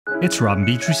It's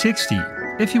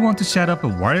RobinB360. If you want to set up a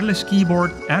wireless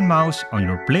keyboard and mouse on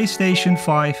your PlayStation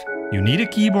 5, you need a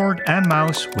keyboard and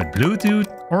mouse with Bluetooth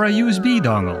or a USB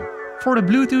dongle. For the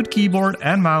Bluetooth keyboard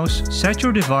and mouse, set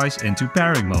your device into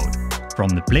pairing mode. From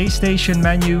the PlayStation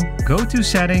menu, go to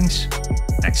Settings,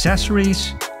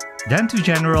 Accessories, then to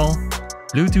General,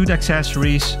 Bluetooth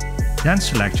Accessories, then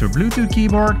select your Bluetooth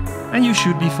keyboard and you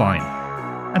should be fine.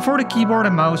 And for the keyboard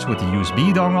and mouse with the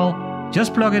USB dongle,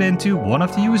 just plug it into one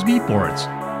of the USB ports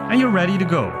and you're ready to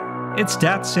go. It's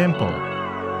that simple.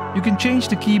 You can change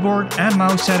the keyboard and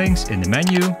mouse settings in the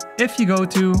menu if you go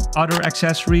to Other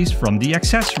Accessories from the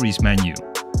Accessories menu,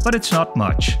 but it's not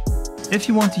much. If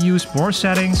you want to use more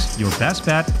settings, your best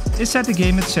bet is that the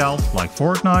game itself, like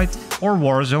Fortnite or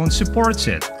Warzone, supports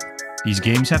it. These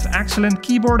games have excellent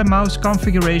keyboard and mouse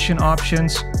configuration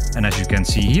options, and as you can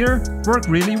see here, work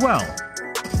really well.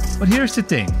 But here's the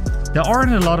thing, there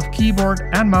aren't a lot of keyboard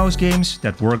and mouse games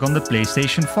that work on the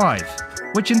PlayStation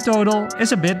 5, which in total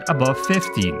is a bit above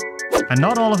 15. And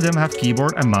not all of them have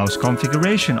keyboard and mouse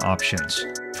configuration options.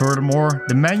 Furthermore,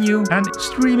 the menu and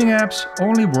streaming apps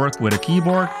only work with a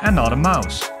keyboard and not a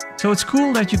mouse. So it's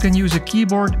cool that you can use a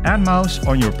keyboard and mouse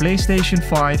on your PlayStation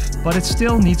 5, but it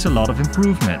still needs a lot of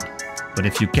improvement. But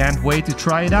if you can't wait to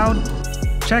try it out,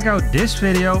 check out this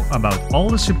video about all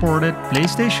the supported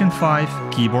PlayStation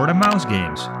 5 keyboard and mouse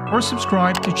games, or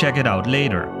subscribe to check it out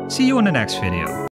later. See you in the next video.